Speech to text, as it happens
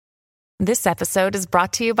This episode is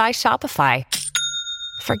brought to you by Shopify.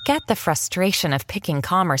 Forget the frustration of picking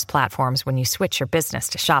commerce platforms when you switch your business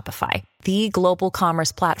to Shopify, the global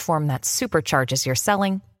commerce platform that supercharges your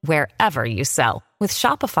selling wherever you sell. With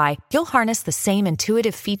Shopify, you'll harness the same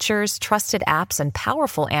intuitive features, trusted apps, and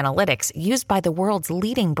powerful analytics used by the world's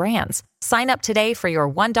leading brands. Sign up today for your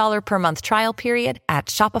 $1 per month trial period at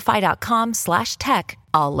shopify.com/tech,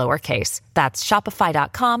 all lowercase. That's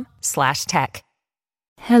shopify.com/tech.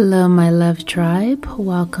 Hello, my love tribe.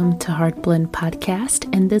 Welcome to Heart Blend Podcast,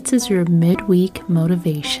 and this is your midweek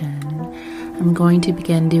motivation. I'm going to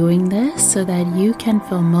begin doing this so that you can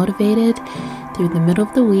feel motivated through the middle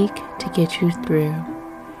of the week to get you through.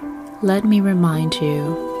 Let me remind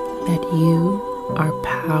you that you are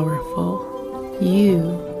powerful.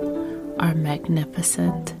 You are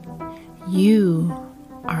magnificent. You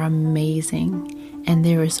are amazing, and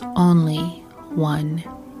there is only one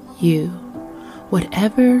you.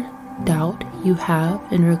 Whatever doubt you have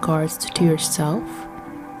in regards to yourself,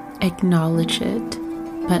 acknowledge it,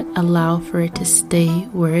 but allow for it to stay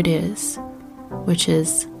where it is, which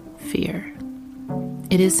is fear.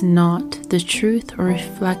 It is not the truth or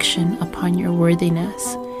reflection upon your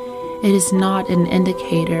worthiness. It is not an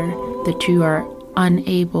indicator that you are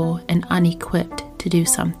unable and unequipped to do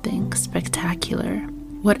something spectacular.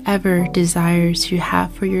 Whatever desires you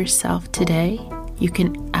have for yourself today, you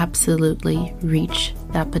can absolutely reach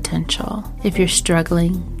that potential. If you're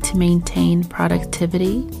struggling to maintain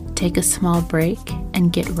productivity, take a small break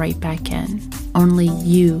and get right back in. Only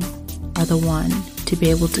you are the one to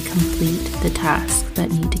be able to complete the tasks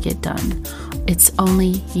that need to get done. It's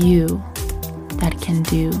only you that can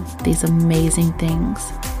do these amazing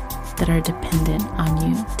things that are dependent on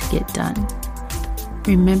you to get done.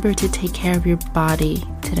 Remember to take care of your body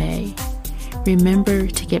today. Remember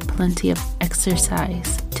to get plenty of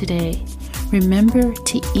exercise today. Remember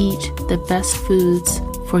to eat the best foods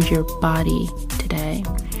for your body today.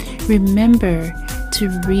 Remember to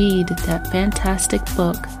read that fantastic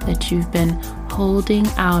book that you've been holding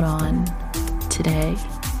out on today.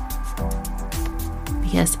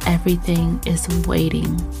 Because everything is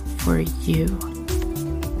waiting for you.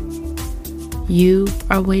 You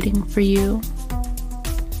are waiting for you.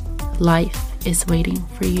 Life is waiting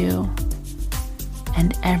for you.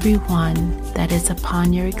 And everyone that is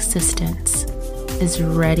upon your existence is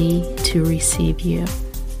ready to receive you.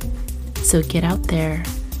 So get out there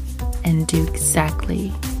and do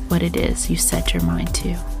exactly what it is you set your mind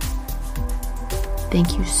to.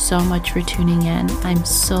 Thank you so much for tuning in. I'm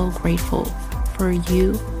so grateful for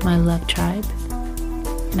you, my love tribe.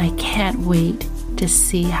 And I can't wait to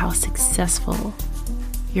see how successful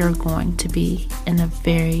you're going to be in the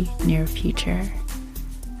very near future.